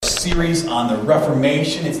series on the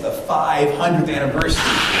Reformation. It's the 500th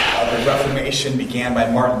anniversary of the Reformation, began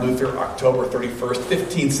by Martin Luther, October 31st,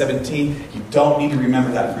 1517. You don't need to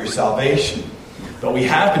remember that for your salvation. But we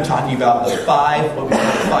have been talking about the what we call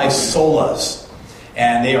the five solas.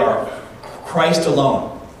 And they are Christ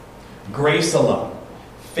alone, grace alone,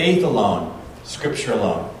 faith alone, Scripture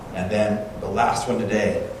alone. And then the last one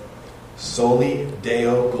today, Soli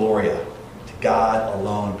Deo Gloria. To God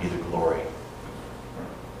alone be the glory.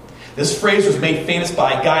 This phrase was made famous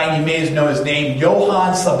by a guy, you may know his name,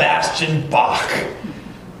 Johann Sebastian Bach.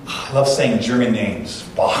 I love saying German names.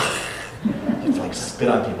 Bach. You like spit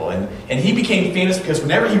on people. And he became famous because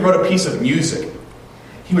whenever he wrote a piece of music,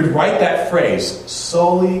 he would write that phrase,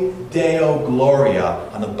 Soli Deo Gloria,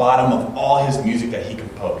 on the bottom of all his music that he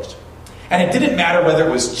composed. And it didn't matter whether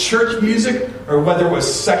it was church music or whether it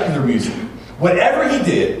was secular music. Whatever he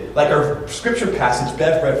did, like our scripture passage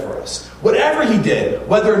Bev read for us, whatever he did,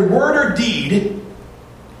 whether in word or deed,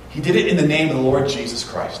 he did it in the name of the Lord Jesus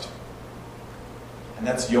Christ. And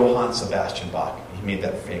that's Johann Sebastian Bach. He made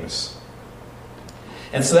that famous.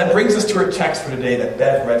 And so that brings us to our text for today that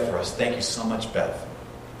Bev read for us. Thank you so much, Bev.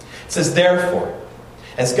 It says, therefore,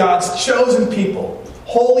 as God's chosen people,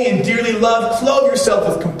 holy and dearly loved, clothe yourself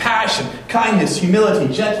with compassion, kindness,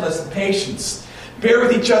 humility, gentleness, and patience. Bear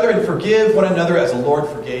with each other and forgive one another as the Lord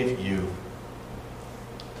forgave you.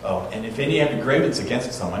 Oh, and if any have grievance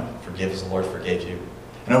against someone, forgive as the Lord forgave you.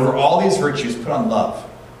 And over all these virtues, put on love,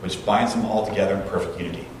 which binds them all together in perfect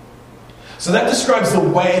unity. So that describes the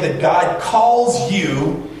way that God calls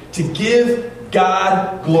you to give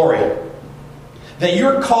God glory. That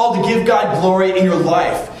you're called to give God glory in your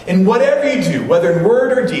life. In whatever you do, whether in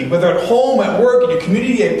word or deed, whether at home, at work, in your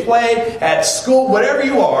community, at play, at school, whatever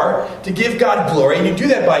you are, to give God glory. And you do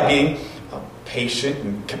that by being patient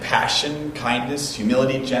and compassion, kindness,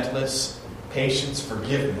 humility, gentleness, patience,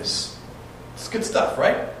 forgiveness. It's good stuff,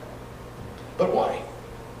 right? But why?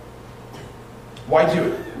 Why do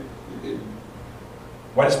it?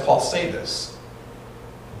 Why does Paul say this?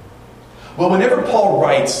 Well, whenever Paul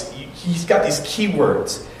writes, he's got these key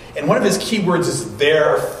words. And one of his key words is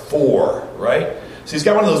therefore, right? So he's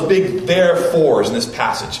got one of those big therefores in this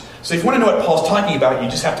passage. So if you want to know what Paul's talking about, you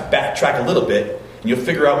just have to backtrack a little bit, and you'll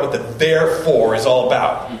figure out what the therefore is all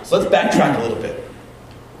about. So let's backtrack a little bit.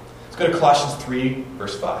 Let's go to Colossians 3,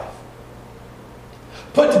 verse 5.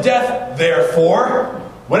 Put to death, therefore,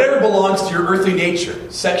 whatever belongs to your earthly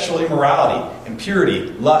nature, sexual immorality,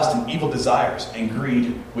 impurity, lust, and evil desires, and greed,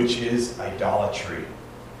 which is idolatry.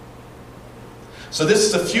 So this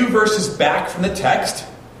is a few verses back from the text,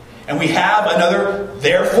 and we have another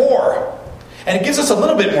therefore. And it gives us a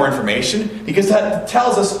little bit more information, because that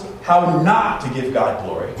tells us how not to give God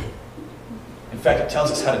glory. In fact, it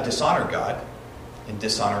tells us how to dishonor God and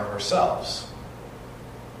dishonor ourselves.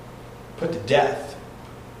 Put to death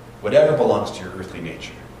whatever belongs to your earthly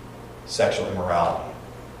nature. Sexual immorality,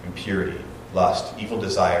 impurity, lust, evil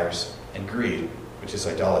desires, and greed, which is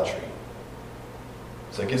idolatry.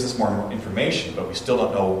 So it gives us more information, but we still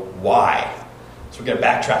don't know why. So we're going to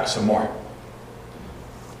backtrack some more.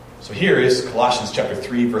 So here is Colossians chapter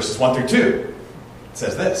 3, verses 1 through 2. It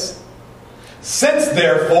says this. Since,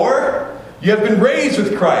 therefore, you have been raised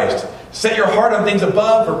with Christ, set your heart on things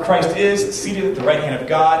above, where Christ is, seated at the right hand of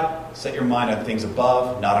God. Set your mind on things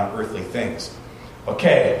above, not on earthly things.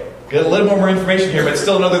 Okay, get a little more information here, but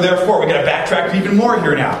still another therefore. We're going to backtrack even more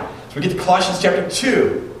here now. So we get to Colossians chapter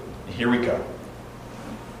 2. And here we go.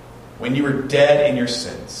 When you were dead in your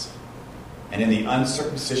sins and in the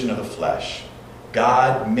uncircumcision of the flesh,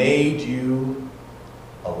 God made you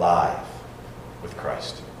alive with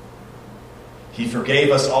Christ. He forgave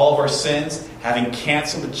us all of our sins, having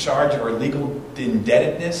canceled the charge of our legal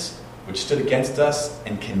indebtedness, which stood against us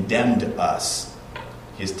and condemned us.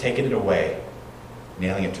 He has taken it away,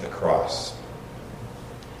 nailing it to the cross.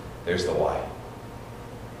 There's the why.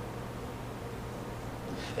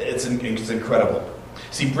 It's incredible.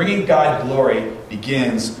 See, bringing God glory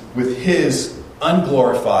begins with His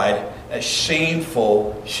unglorified,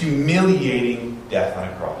 shameful, humiliating death on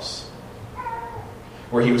a cross,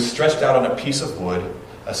 where He was stretched out on a piece of wood,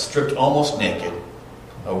 stripped almost naked,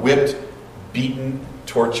 whipped, beaten,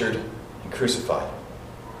 tortured, and crucified.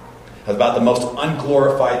 About the most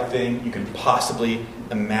unglorified thing you can possibly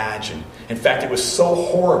imagine. In fact, it was so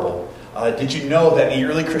horrible. Did you know that in the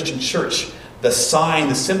early Christian church, the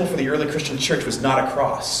symbol for the early Christian church was not a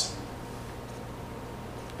cross?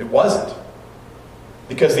 It wasn't.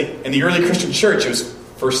 Because in the early Christian church, it was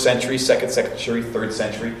 1st century, 2nd century, 3rd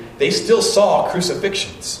century, they still saw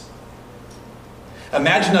crucifixions.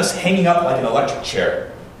 Imagine us hanging up like an electric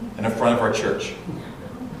chair in the front of our church.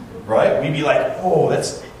 Right? We'd be like, oh,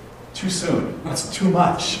 that's too soon. That's too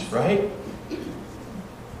much, right?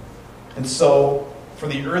 And so, for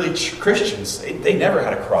the early Christians, they never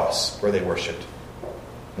had a cross where they worshipped.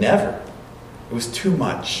 Never. It was too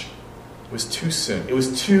much. It was too soon. It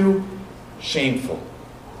was too shameful.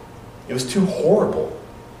 It was too horrible.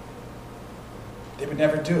 They would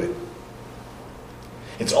never do it.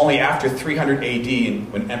 It's only after 300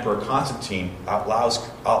 AD, when Emperor Constantine outlaws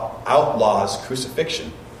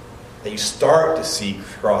crucifixion, that you start to see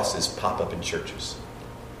crosses pop up in churches.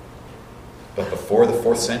 But before the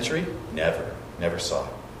 4th century, never saw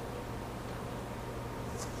it.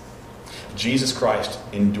 Jesus Christ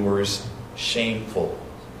endures shameful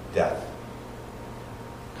death.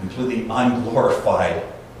 Completely unglorified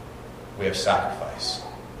way of sacrifice.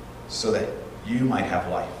 So that you might have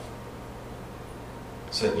life.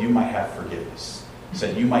 So that you might have forgiveness. So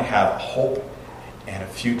that you might have hope and a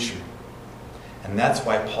future. And that's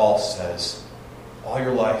why Paul says, all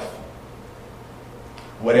your life,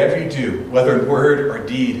 whatever you do, whether in word or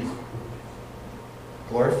deed,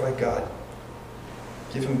 glorify God.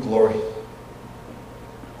 Give him glory.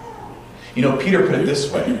 You know, Peter put it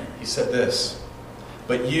this way. He said this,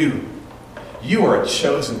 but you are a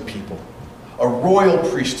chosen people, a royal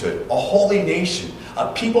priesthood, a holy nation,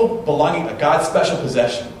 a people belonging to God's special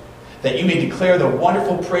possession, that you may declare the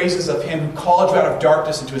wonderful praises of him who called you out of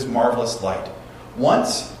darkness into his marvelous light.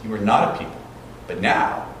 Once you were not a people, but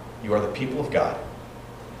now you are the people of God.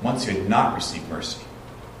 Once you had not received mercy,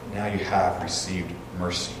 but now you have received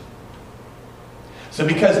mercy. So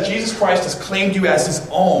because Jesus Christ has claimed you as his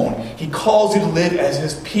own, he calls you to live as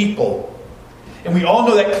his people. And we all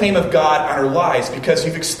know that claim of God on our lives because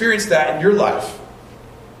you've experienced that in your life.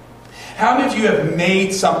 How many of you have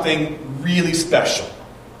made something really special?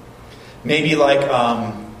 Maybe like,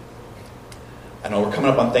 I know we're coming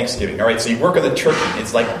up on Thanksgiving. All right, so you work on the turkey.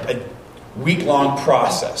 It's like a week-long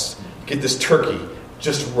process. Get this turkey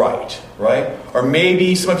just right? Or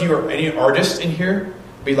maybe some of you are any artists in here.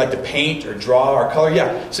 Maybe like to paint or draw or color.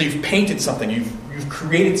 Yeah, so you've painted something. You've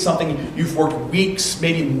created something. You've worked weeks,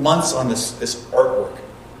 maybe months on this artwork.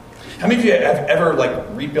 How many of you have ever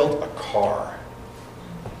rebuilt a car?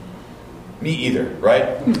 Me either,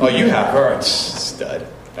 right? Oh, you have. All right, stud.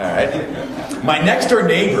 All right. My next door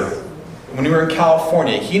neighbor, when we were in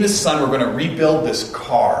California, he and his son were going to rebuild this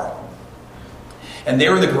car. And they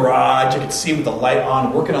were in the garage. You could see him with the light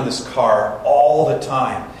on, working on this car all the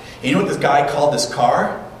time. And you know what this guy called this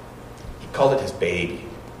car? He called it his baby.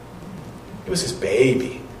 It was his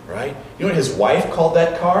baby, right? You know what his wife called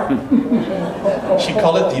that car? She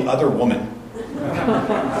called it the other woman.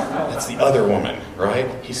 That's the other woman,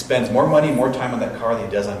 right? He spends more money, more time on that car than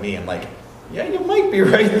he does on me. I'm like, yeah, you might be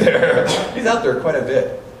right there. He's out there quite a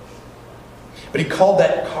bit. But he called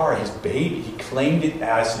that car his baby. He claimed it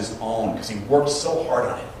as his own because he worked so hard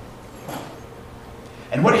on it.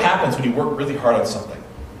 And what happens when you work really hard on something?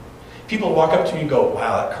 People walk up to you and go,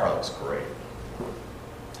 wow, that car looks great.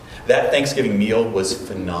 That Thanksgiving meal was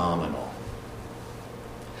phenomenal.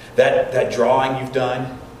 That drawing you've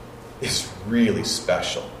done is really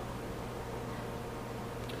special.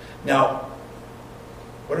 Now,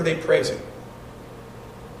 what are they praising?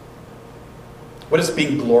 What is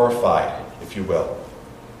being glorified, if you will?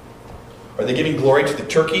 Are they giving glory to the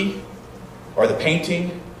turkey, or the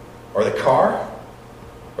painting, or the car,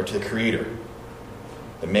 or to the Creator,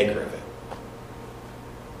 the maker of it?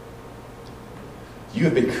 You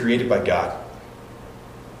have been created by God.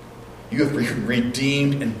 You have been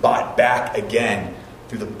redeemed and bought back again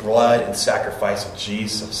through the blood and sacrifice of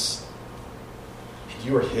Jesus. And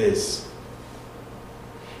you are his.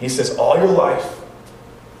 He says, all your life,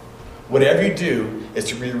 whatever you do is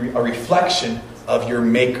to be a reflection of your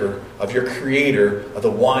maker, of your creator, of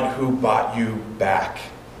the one who bought you back.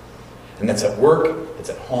 And that's at work, it's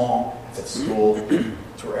at home, it's at school,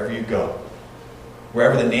 it's wherever you go.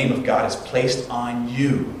 Wherever the name of God is placed on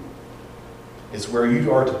you is where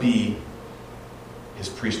you are to be his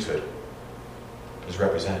priesthood, his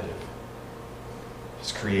representative,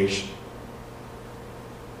 his creation.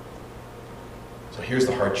 So here's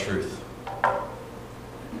the hard truth.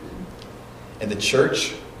 In the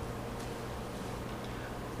church,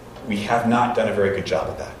 we have not done a very good job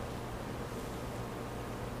of that.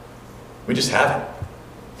 We just haven't.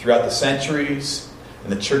 Throughout the centuries, in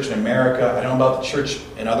the church in America, I don't know about the church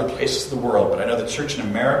in other places of the world, but I know the church in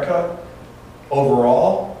America,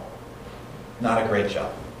 overall, not a great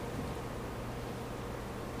job.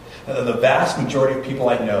 Now, the vast majority of people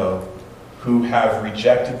I know who have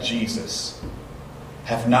rejected Jesus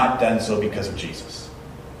have not done so because of Jesus.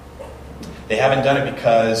 They haven't done it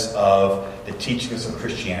because of the teachings of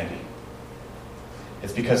Christianity.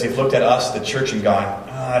 It's because they've looked at us, the church, and gone,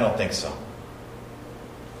 I don't think so.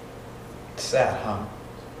 It's sad, huh?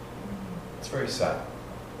 It's very sad.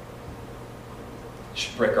 It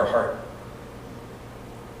should break our heart.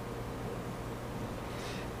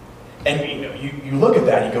 And you look at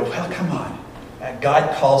that and you go, well, come on.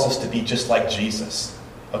 God calls us to be just like Jesus.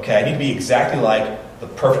 Okay, I need to be exactly like the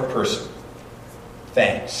perfect person.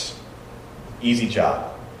 Thanks. Easy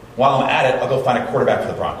job. While I'm at it, I'll go find a quarterback for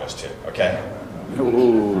the Broncos too. Okay?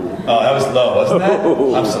 Ooh. Oh, that was low, wasn't that?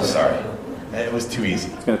 I'm so sorry. It was too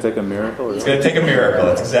easy. It's going to take a miracle? It's going to take a miracle.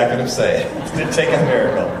 That's exactly what I'm saying. It's going to take a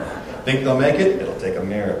miracle. Think they'll make it? It'll take a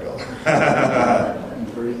miracle.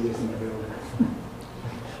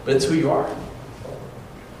 But it's who you are.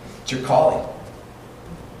 It's your calling.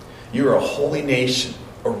 You're a holy nation,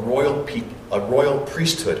 a royal people, a royal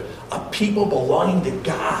priesthood, a people belonging to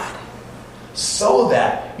God, so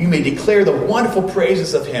that you may declare the wonderful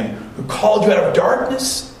praises of Him who called you out of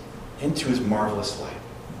darkness into His marvelous light.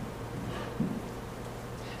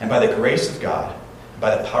 And by the grace of God,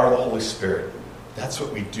 by the power of the Holy Spirit, that's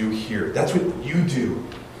what we do here. That's what you do.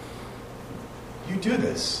 You do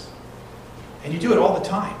this. And you do it all the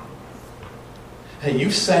time. Hey,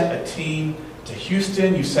 you've sent a team to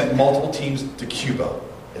Houston. You've sent multiple teams to Cuba.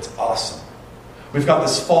 It's awesome. We've got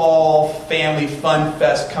this fall family fun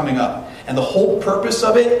fest coming up. And the whole purpose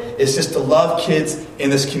of it is just to love kids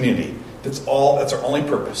in this community. That's our only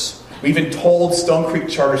purpose. We even told Stone Creek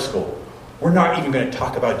Charter School, we're not even going to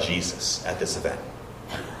talk about Jesus at this event.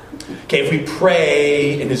 Okay, if we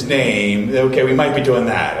pray in His name, okay, we might be doing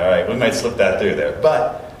that. All right, we might slip that through there.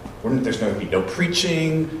 But there's going to be no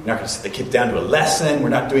preaching. We're not going to sit the kids down to a lesson. We're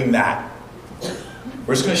not doing that.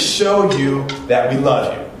 We're just going to show you that we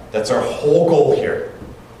love you. That's our whole goal here.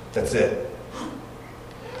 That's it.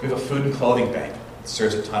 We have a food and clothing bank that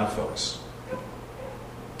serves a ton of folks.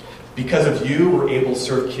 Because of you, we're able to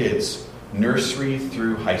serve kids nursery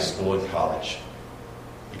through high school and college.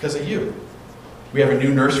 Because of you. We have a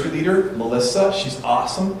new nursery leader, Melissa. She's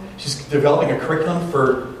awesome. She's developing a curriculum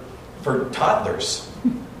for toddlers,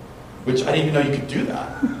 which I didn't even know you could do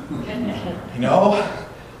that. You know?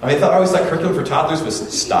 I mean, I always thought curriculum for toddlers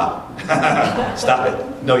was stop. Stop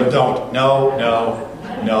it. No, you don't.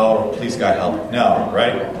 No. Please, God, help. No,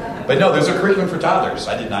 right? But no, there's a curriculum for toddlers.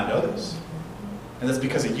 I did not know this. And it's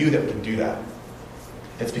because of you that we can do that.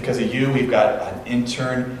 It's because of you we've got an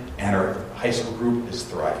intern, and our high school group is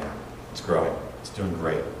thriving. It's growing. It's doing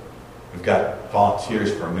great. We've got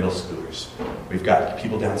volunteers for our middle schoolers. We've got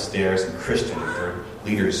people downstairs and Christian, their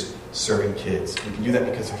leaders serving kids. We can do that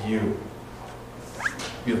because of you.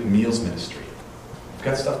 We have meals ministry. We've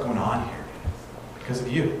got stuff going on here because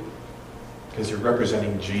of you. Because you're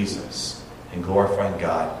representing Jesus and glorifying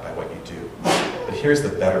God by what you do. But here's the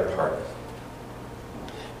better part.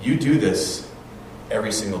 You do this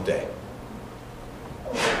every single day.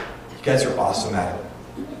 You guys are awesome at it.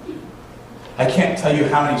 I can't tell you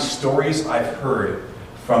how many stories I've heard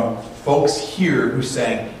from folks here who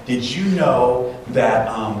saying, did you know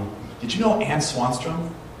Ann Swanstrom?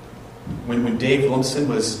 When Dave Williamson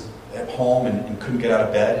was at home and couldn't get out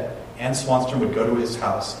of bed, Ann Swanstrom would go to his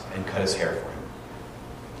house and cut his hair for him.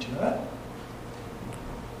 Did you know that?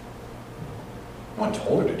 No one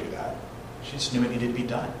told her to do that. She just knew it needed to be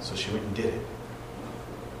done, so she went and did it.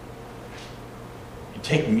 You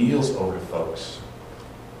take meals over to folks.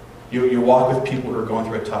 You walk with people who are going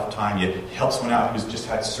through a tough time. You help someone out who's just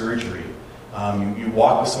had surgery. You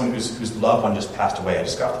walk with someone whose loved one just passed away. I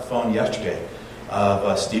just got off the phone yesterday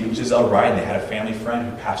of Steve and Giselle Ryden. They had a family friend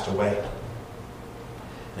who passed away.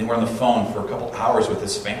 And we're on the phone for a couple hours with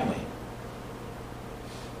this family.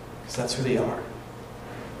 Because that's who they are.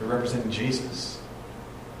 They're representing Jesus.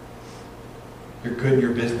 You're good in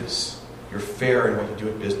your business. You're fair in what you do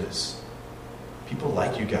at business. People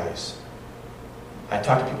like you guys. I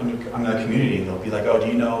talk to people in the community, and they'll be like, "Oh, do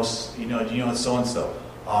you know so and so?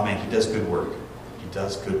 Oh man, he does good work. He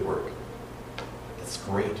does good work. That's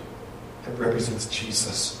great. That represents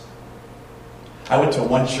Jesus." I went to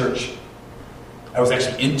one church. I was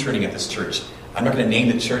actually interning at this church. I'm not going to name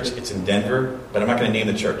the church. It's in Denver, but I'm not going to name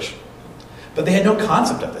the church. But they had no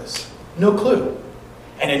concept of this, no clue,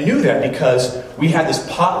 and I knew that because we had this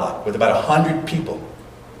potluck with about 100 people,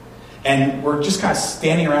 and we're just kind of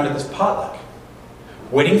standing around at this potluck,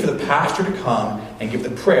 waiting for the pastor to come and give the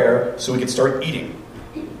prayer so we could start eating.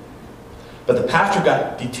 But the pastor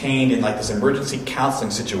got detained in this emergency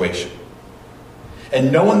counseling situation.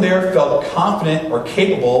 And no one there felt confident or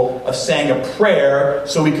capable of saying a prayer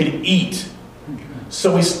so we could eat.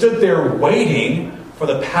 So we stood there waiting for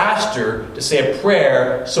the pastor to say a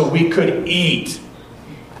prayer so we could eat.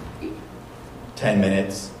 10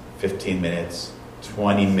 minutes, 15 minutes,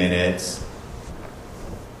 20 minutes.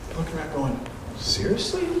 looking around going,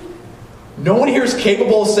 seriously? No one here is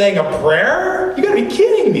capable of saying a prayer? You got to be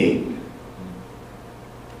kidding me.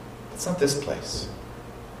 It's not this place.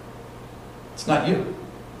 It's not you.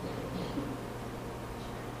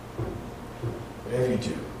 Whatever you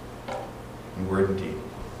do, in word and deed.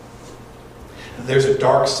 There's a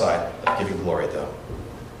dark side of giving glory, though.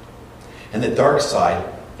 And the dark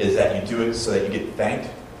side is that you do it so that you get thanked,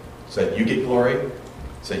 so that you get glory,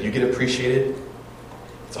 so that you get appreciated.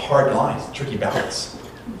 It's a hard line. It's a tricky balance.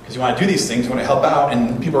 Because you want to do these things, you want to help out,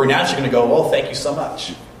 and people are naturally going to go, well, thank you so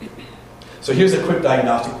much. So here's a quick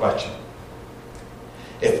diagnostic question.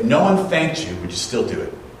 If no one thanked you, would you still do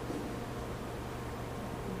it?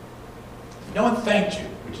 If no one thanked you,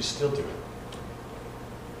 would you still do it?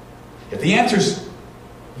 If the answer is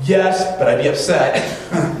yes, but I'd be upset.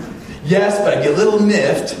 Yes, but I'd be a little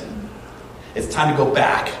miffed. It's time to go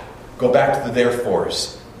back. Go back to the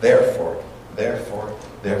therefores. Therefore.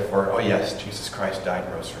 Oh yes, Jesus Christ died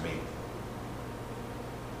and rose for me.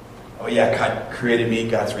 Oh yeah, God created me.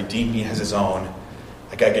 God's redeemed me as his own.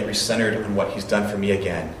 I got to get recentered on what he's done for me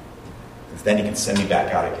again. And then he can send me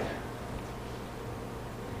back out again.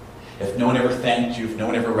 If no one ever thanked you, if no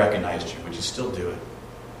one ever recognized you, would you still do it?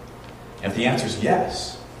 And if the answer is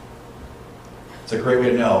yes, it's a great way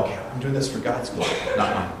to know, okay, I'm doing this for God's glory,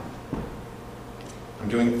 not mine. I'm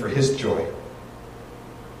doing it for his joy.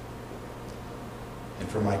 And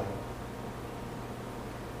for mine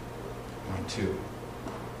too.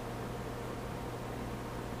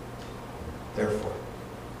 Therefore,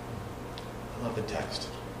 I love the text.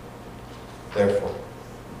 Therefore,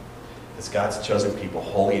 as God's chosen people,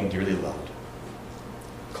 holy and dearly loved,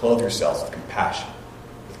 clothe yourselves with compassion,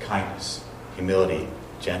 with kindness, humility,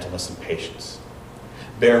 gentleness, and patience.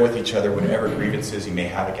 Bear with each other whatever grievances you may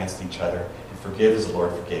have against each other, and forgive as the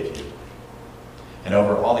Lord forgave you. And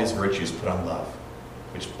over all these virtues put on love,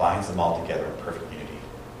 which binds them all together in perfect unity.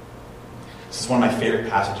 This is one of my favorite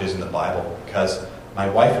passages in the Bible because my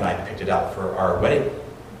wife and I picked it out for our wedding.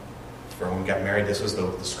 For when we got married, this was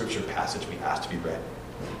the scripture passage we asked to be read.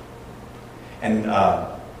 And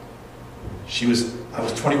I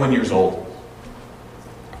was 21 years old.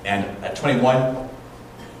 And at 21,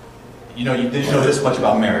 you didn't know this much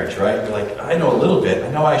about marriage, right? You're like, I know a little bit.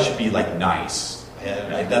 I know I should be nice.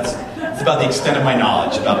 And that's about the extent of my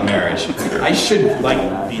knowledge about marriage. I should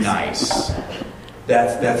be nice.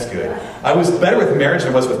 That's good. I was better with marriage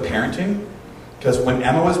than I was with parenting. Because when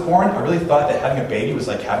Emma was born, I really thought that having a baby was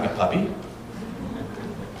like having a puppy.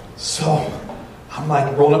 So I'm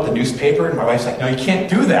rolling up the newspaper, and my wife's like, no, you can't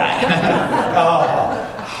do that.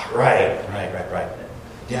 Oh, right.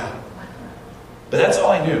 Yeah. But that's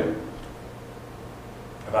all I knew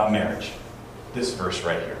about marriage. This verse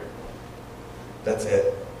right here. That's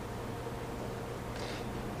it.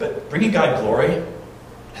 But bringing God glory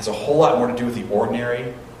has a whole lot more to do with the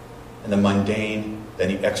ordinary and the mundane than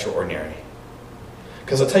the extraordinary.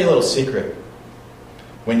 Because I'll tell you a little secret.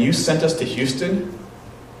 When you sent us to Houston,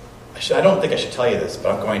 I don't think I should tell you this,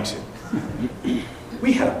 but I'm going to.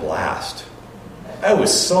 We had a blast. That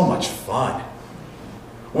was so much fun.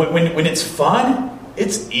 When it's fun,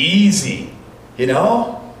 it's easy.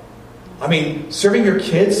 Serving your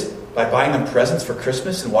kids by buying them presents for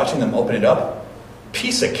Christmas and watching them open it up,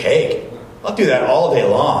 piece of cake. I'll do that all day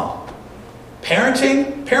long.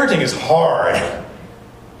 Parenting is hard.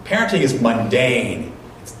 Parenting is mundane.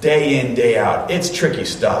 It's day in, day out. It's tricky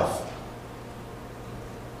stuff.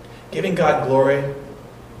 Giving God glory,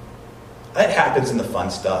 it happens in the fun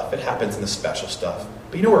stuff. It happens in the special stuff.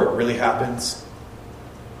 But you know where it really happens?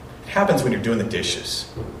 It happens when you're doing the dishes.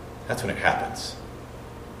 That's when it happens.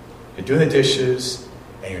 You're doing the dishes,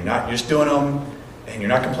 and you're just doing them, and you're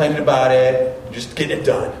not complaining about it. You're just getting it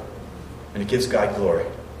done. And it gives God glory.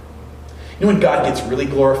 You know when God gets really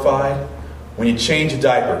glorified? When you change a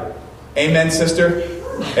diaper. Amen, sister?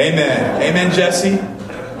 Amen. Amen, Jesse?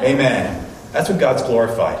 Amen. That's when God's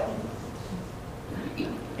glorified.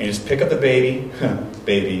 And you just pick up the baby,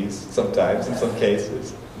 babies sometimes, in some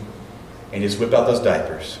cases, and you just whip out those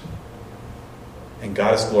diapers. And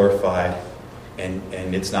God is glorified,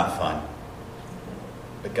 and it's not fun.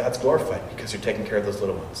 But God's glorified because you're taking care of those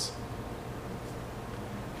little ones.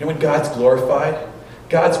 You know when God's glorified?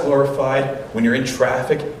 God's glorified when you're in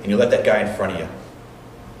traffic and you let that guy in front of you.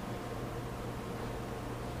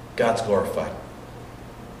 God's glorified.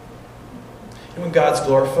 And when God's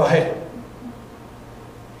glorified,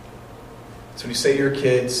 it's when you say to your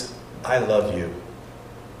kids, I love you,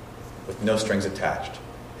 with no strings attached.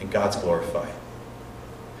 And God's glorified.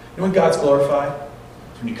 You know when God's glorified?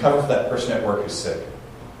 It's when you cover for that person at work who's sick.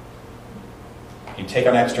 You take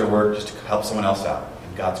on extra work just to help someone else out.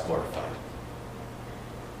 And God's glorified.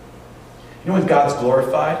 You know when God's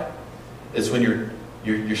glorified? Is when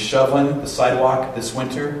you're shoveling the sidewalk this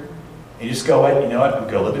winter, and you just go, you know what, I'm going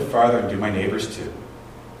to go a little bit farther and do my neighbors too.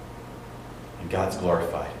 And God's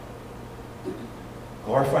glorified.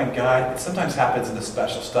 Glorifying God, it sometimes happens in the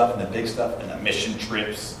special stuff and the big stuff and the mission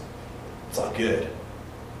trips. It's all good.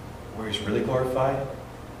 Where He's really glorified,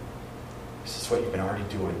 this is what you've been already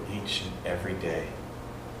doing each and every day.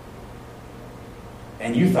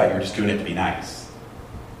 And you thought you were just doing it to be nice.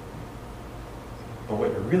 But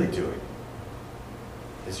what you're really doing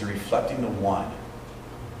is you're reflecting the one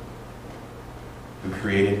who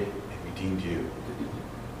created and redeemed you.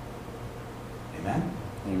 Amen?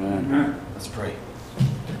 Amen. Let's pray.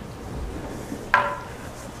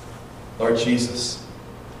 Lord Jesus,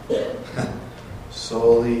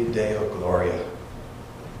 Soli Deo Gloria.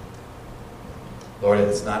 Lord,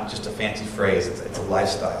 it's not just a fancy phrase, it's a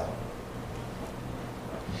lifestyle.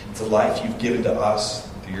 It's a life you've given to us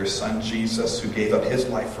through your Son Jesus, who gave up His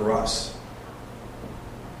life for us.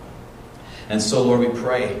 And so, Lord, we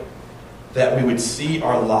pray that we would see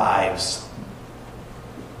our lives,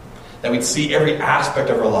 that we'd see every aspect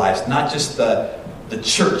of our lives, not just the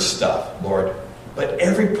church stuff, Lord, but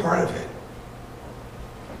every part of it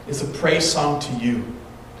is a praise song to you.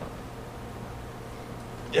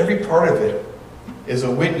 Every part of it is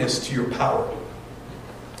a witness to your power.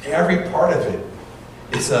 Every part of it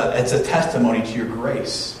is a testimony to your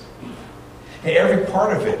grace. And every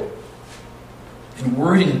part of it, in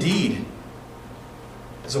word and deed,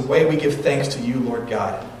 is a way we give thanks to you, Lord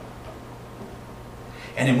God.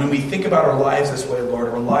 And when we think about our lives this way, Lord,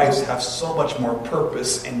 our lives have so much more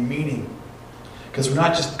purpose and meaning. Because we're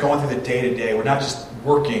not just going through the day-to-day. We're not just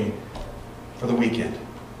working for the weekend.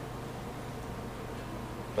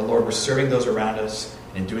 But Lord, we're serving those around us,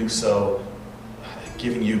 and in doing so,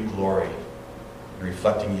 giving you glory and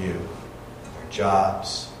reflecting you in our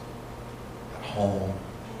jobs, at home,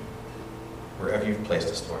 wherever you've placed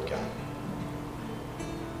us, Lord God.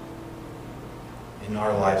 In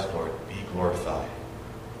our lives, Lord, be glorified.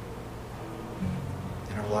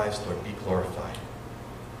 In our lives, Lord, be glorified.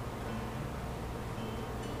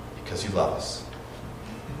 Because you love us.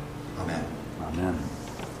 Amen. Amen.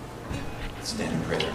 Stand in prayer.